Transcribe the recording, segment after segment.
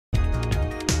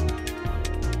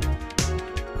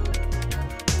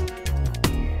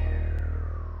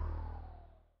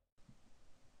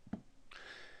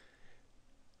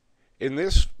In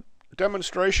this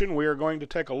demonstration, we are going to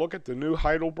take a look at the new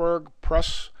Heidelberg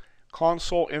press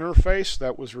console interface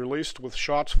that was released with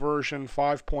SHOTS version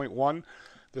 5.1.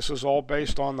 This is all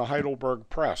based on the Heidelberg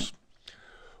press.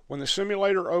 When the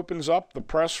simulator opens up, the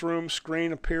press room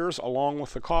screen appears along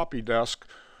with the copy desk.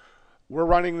 We're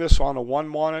running this on a one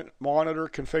monitor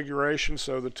configuration,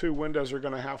 so the two windows are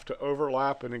going to have to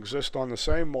overlap and exist on the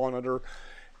same monitor.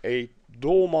 A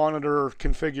dual monitor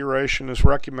configuration is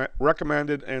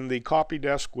recommended, and the copy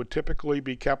desk would typically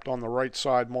be kept on the right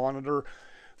side monitor.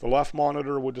 The left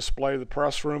monitor would display the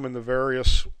press room and the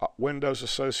various windows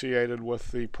associated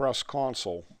with the press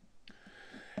console.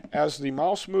 As the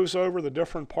mouse moves over the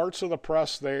different parts of the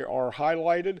press, they are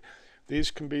highlighted. These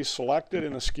can be selected,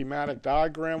 and a schematic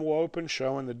diagram will open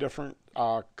showing the different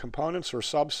components or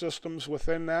subsystems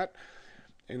within that.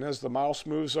 And as the mouse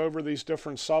moves over these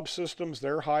different subsystems,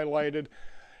 they're highlighted.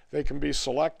 They can be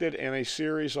selected, and a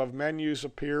series of menus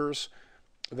appears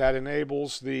that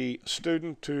enables the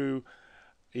student to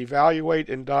evaluate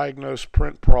and diagnose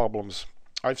print problems.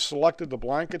 I've selected the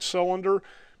blanket cylinder.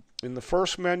 In the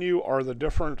first menu are the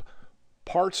different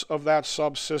parts of that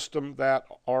subsystem that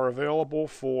are available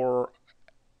for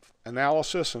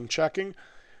analysis and checking.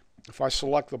 If I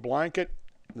select the blanket,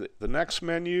 the next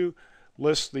menu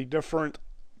lists the different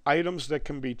items that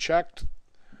can be checked.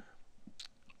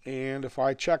 And if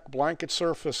I check blanket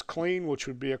surface clean, which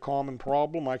would be a common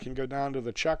problem, I can go down to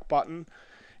the check button,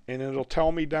 and it'll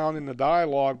tell me down in the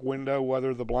dialog window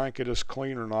whether the blanket is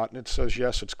clean or not, and it says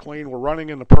yes, it's clean. We're running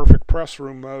in the perfect press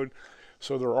room mode,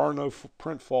 so there are no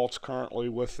print faults currently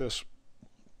with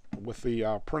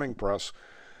the printing press.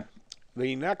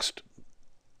 The next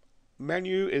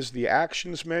menu is the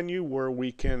actions menu, where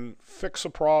we can fix a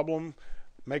problem,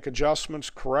 make adjustments,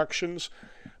 corrections.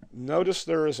 Notice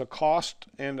there is a cost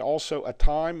and also a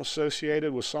time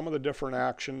associated with some of the different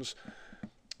actions.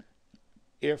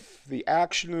 If the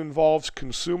action involves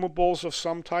consumables of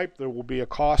some type, there will be a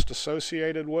cost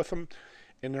associated with them,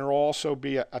 and there will also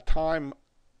be a time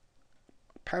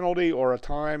penalty or a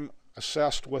time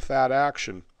assessed with that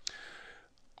action.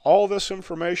 All this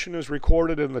information is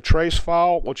recorded in the trace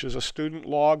file, which is a student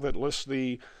log that lists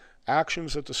the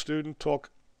actions that the student took.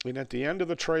 And at the end of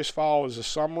the trace file is a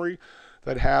summary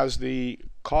that has the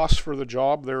cost for the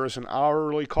job. There is an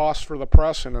hourly cost for the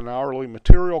press and an hourly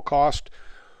material cost,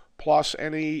 plus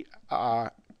any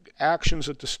actions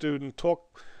that the student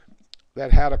took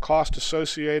that had a cost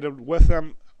associated with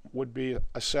them would be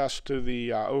assessed to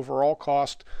the overall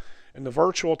cost. And the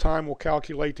virtual time will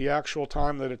calculate the actual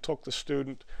time that it took the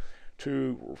student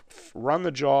to run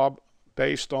the job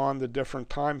based on the different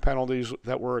time penalties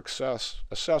that were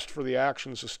assessed for the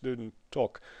actions the student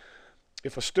took.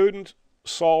 If a student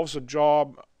solves a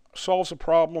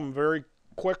problem very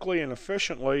quickly and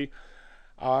efficiently,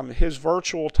 his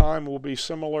virtual time will be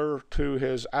similar to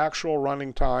his actual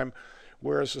running time,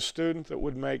 whereas a student that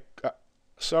would make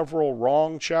several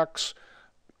wrong checks,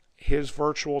 his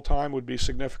virtual time would be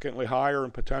significantly higher,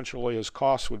 and potentially his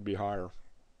costs would be higher.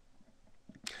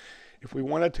 If we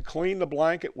wanted to clean the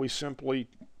blanket, we simply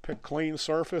pick Clean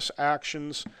Surface,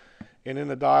 Actions, and in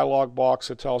the dialog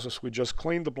box it tells us we just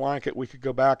cleaned the blanket. We could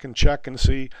go back and check and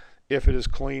see if it is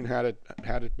clean had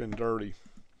it been dirty.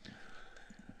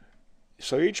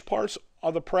 So each part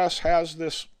of the press has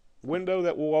this window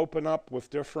that will open up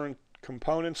with different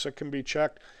components that can be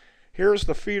checked. Here's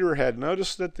the feeder head.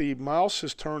 Notice that the mouse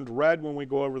is turned red when we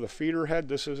go over the feeder head.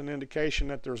 This is an indication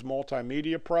that there's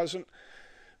multimedia present.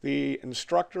 The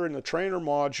instructor in the trainer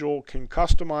module can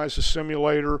customize the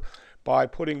simulator by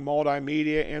putting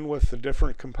multimedia in with the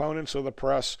different components of the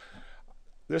press.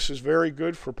 This is very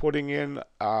good for putting in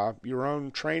your own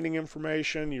training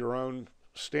information, your own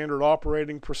standard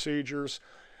operating procedures.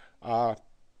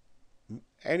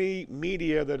 Any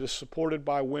media that is supported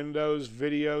by Windows,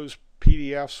 videos,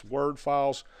 PDFs, Word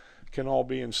files can all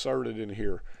be inserted in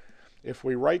here. If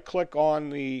we right click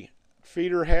on the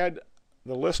feeder head,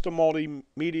 the list of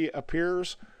multimedia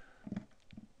appears,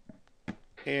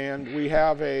 and we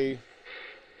have a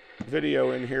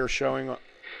video in here showing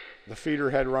the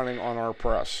feeder head running on our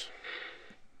press.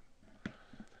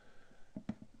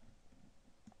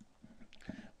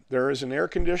 There is an air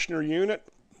conditioner unit.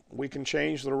 We can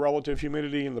change the relative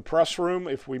humidity in the press room.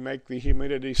 If we make the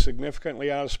humidity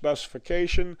significantly out of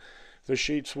specification, the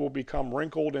sheets will become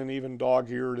wrinkled and even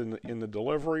dog-eared in the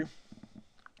delivery.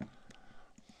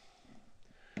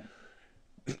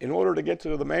 In order to get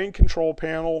to the main control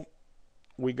panel,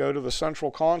 we go to the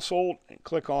central console and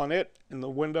click on it, and the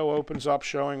window opens up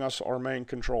showing us our main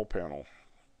control panel.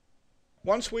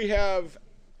 Once we have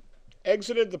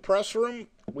exited the press room,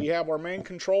 we have our main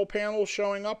control panel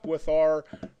showing up with our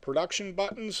production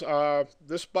buttons.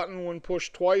 This button, when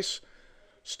pushed twice,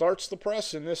 starts the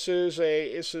press, and this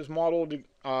is modeled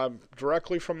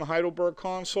directly from the Heidelberg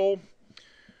console.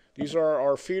 These are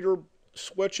our feeder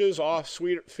switches,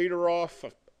 feeder off,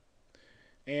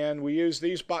 and we use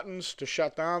these buttons to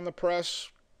shut down the press,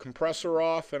 compressor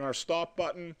off, and our stop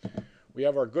button. We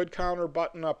have our good counter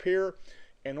button up here.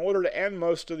 In order to end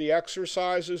most of the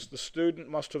exercises, the student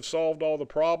must have solved all the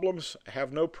problems,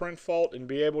 have no print fault, and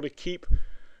be able to keep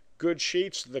good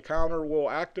sheets. The counter will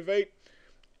activate,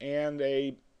 and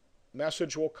a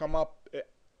message will come up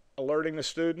alerting the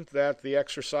student that the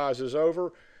exercise is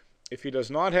over. If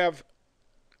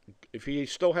he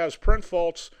still has print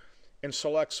faults and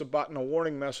selects a button, a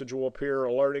warning message will appear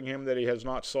alerting him that he has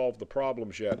not solved the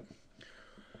problems yet.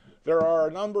 There are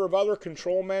a number of other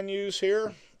control menus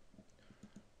here.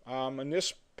 In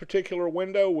this particular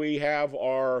window, we have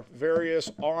our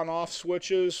various on-off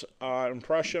switches,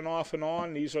 impression off and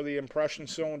on. These are the impression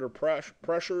cylinder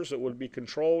pressures that would be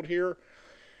controlled here.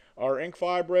 Our ink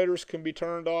vibrators can be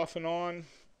turned off and on,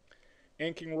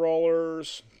 inking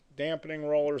rollers, dampening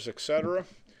rollers, etc.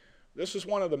 This is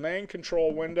one of the main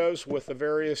control windows with the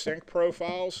various ink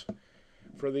profiles.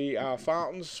 For the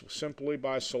fountains, simply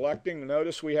by selecting,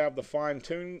 notice we have the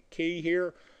fine-tune key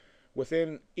here.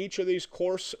 Within each of these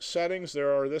course settings,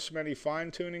 there are this many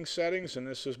fine-tuning settings, and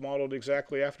this is modeled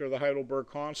exactly after the Heidelberg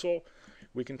console.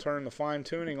 We can turn the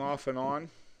fine-tuning off and on.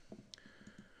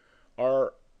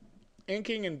 Our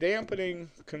inking and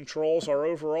dampening controls, our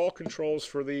overall controls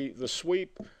for the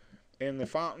sweep and the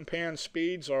fountain pen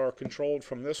speeds are controlled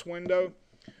from this window.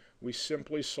 We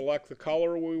simply select the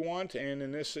color we want, and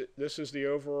in this is the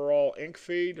overall ink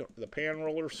feed, the pan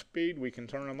roller speed. We can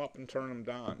turn them up and turn them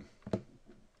down.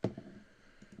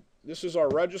 This is our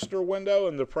register window,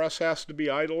 and the press has to be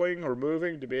idling or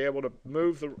moving to be able to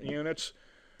move the units.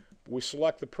 We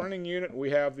select the printing unit.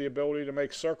 We have the ability to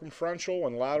make circumferential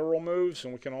and lateral moves,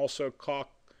 and we can also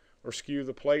cock or skew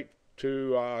the plate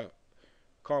to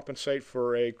compensate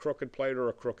for a crooked plate or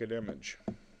a crooked image.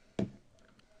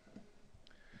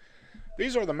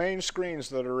 These are the main screens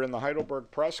that are in the Heidelberg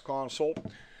press console.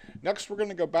 Next, we're going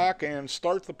to go back and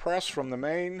start the press from the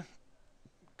main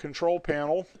control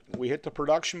panel. We hit the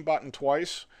production button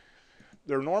twice.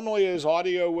 There normally is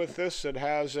audio with this that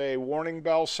has a warning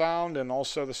bell sound and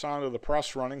also the sound of the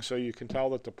press running, so you can tell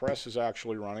that the press is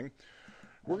actually running.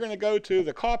 We're going to go to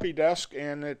the copy desk,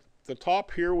 and at the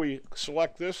top here we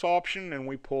select this option and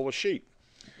we pull a sheet,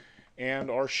 and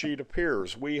our sheet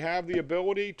appears. We have the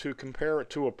ability to compare it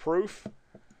to a proof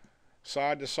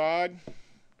side to side.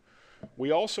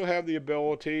 We also have the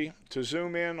ability to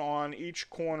zoom in on each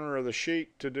corner of the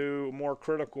sheet to do a more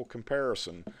critical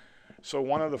comparison. So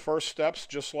one of the first steps,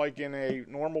 just like in a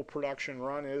normal production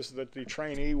run, is that the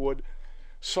trainee would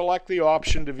select the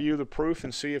option to view the proof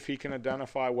and see if he can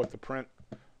identify what the print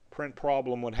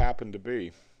problem would happen to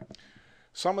be.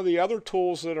 Some of the other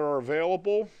tools that are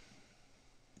available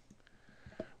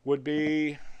would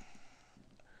be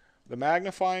the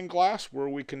magnifying glass, where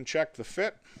we can check the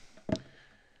fit.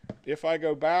 If I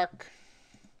go back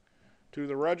to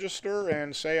the register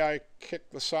and say I kick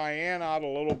the cyan out a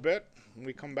little bit,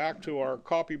 we come back to our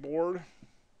copy board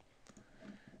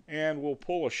and we'll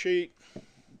pull a sheet.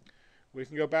 We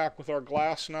can go back with our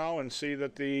glass now and see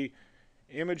that the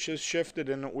image has shifted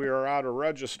and that we are out of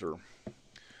register.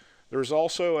 There's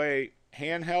also a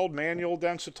handheld manual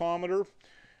densitometer.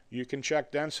 You can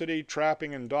check density,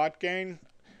 trapping, and dot gain.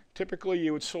 Typically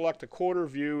you would select a quarter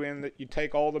view in that you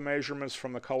take all the measurements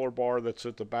from the color bar that's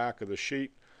at the back of the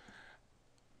sheet.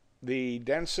 The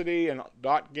density and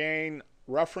dot gain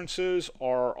references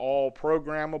are all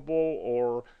programmable,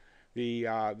 or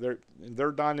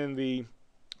they're done in the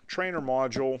trainer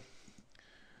module.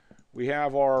 We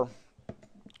have our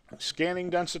scanning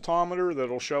densitometer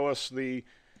that'll show us the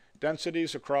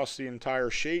densities across the entire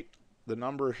sheet. The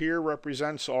number here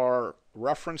represents our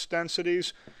reference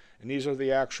densities, and these are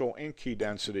the actual ink key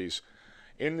densities.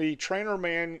 In the trainer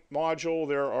module,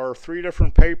 there are 3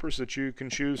 different papers that you can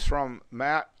choose from: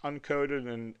 matte,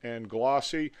 uncoated, and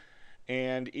glossy.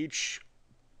 And each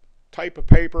type of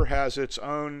paper has its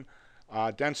own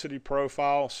density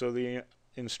profile, so the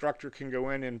instructor can go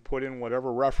in and put in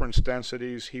whatever reference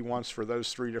densities he wants for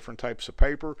those 3 different types of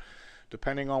paper.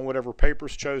 Depending on whatever paper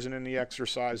is chosen in the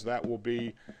exercise, that will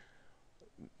be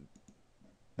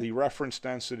the reference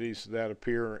densities that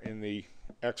appear in the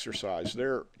exercise.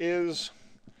 There is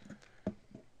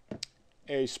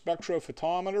a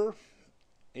spectrophotometer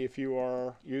if you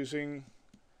are using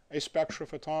a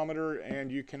spectrophotometer,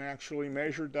 and you can actually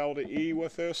measure delta E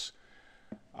with this.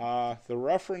 The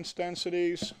reference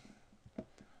densities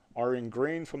are in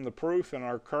green from the proof, and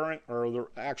our current, or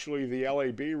actually the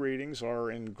LAB readings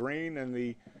are in green, and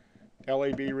the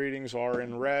LAB readings are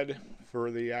in red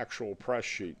for the actual press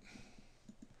sheet.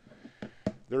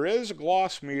 There is a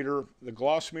gloss meter. The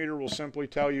gloss meter will simply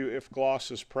tell you if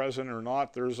gloss is present or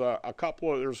not. There's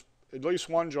there's at least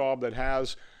one job that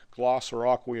has gloss or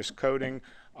aqueous coating.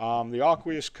 The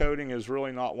aqueous coating is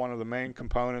really not one of the main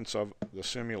components of the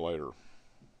simulator.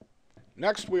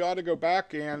 Next, we ought to go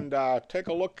back and take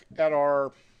a look at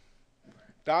our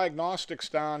diagnostics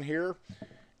down here.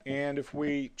 And if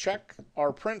we check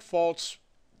our print faults,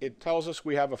 it tells us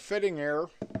we have a fitting error.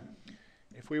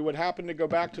 If we would happen to go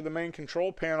back to the main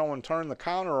control panel and turn the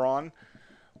counter on,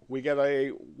 we get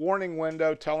a warning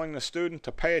window telling the student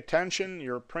to pay attention.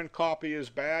 Your print copy is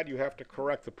bad. You have to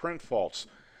correct the print faults.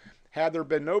 Had there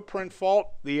been no print fault,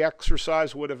 the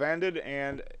exercise would have ended,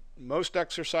 and most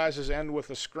exercises end with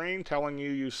a screen telling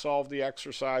you solved the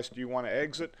exercise. Do you want to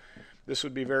exit? This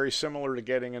would be very similar to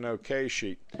getting an OK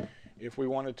sheet. If we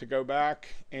wanted to go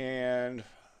back and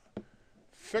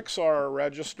fix our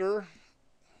register,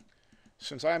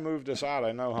 since I moved this out,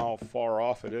 I know how far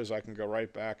off it is. I can go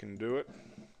right back and do it.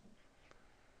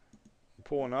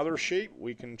 Pull another sheet.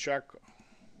 We can check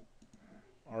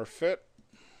our fit,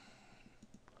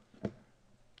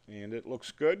 and it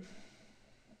looks good.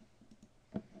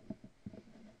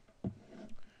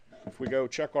 If we go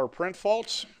check our print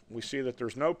faults, we see that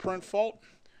there's no print fault.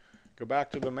 Go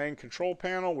back to the main control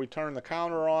panel, we turn the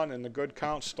counter on, and the good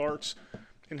count starts.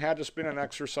 And had this been an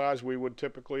exercise, we would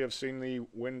typically have seen the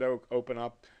window open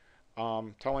up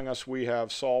telling us we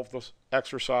have solved the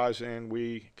exercise and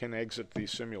we can exit the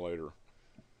simulator.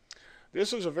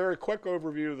 This is a very quick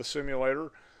overview of the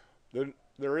simulator.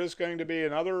 There is going to be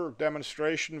another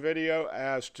demonstration video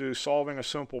as to solving a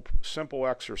simple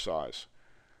exercise.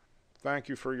 Thank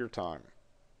you for your time.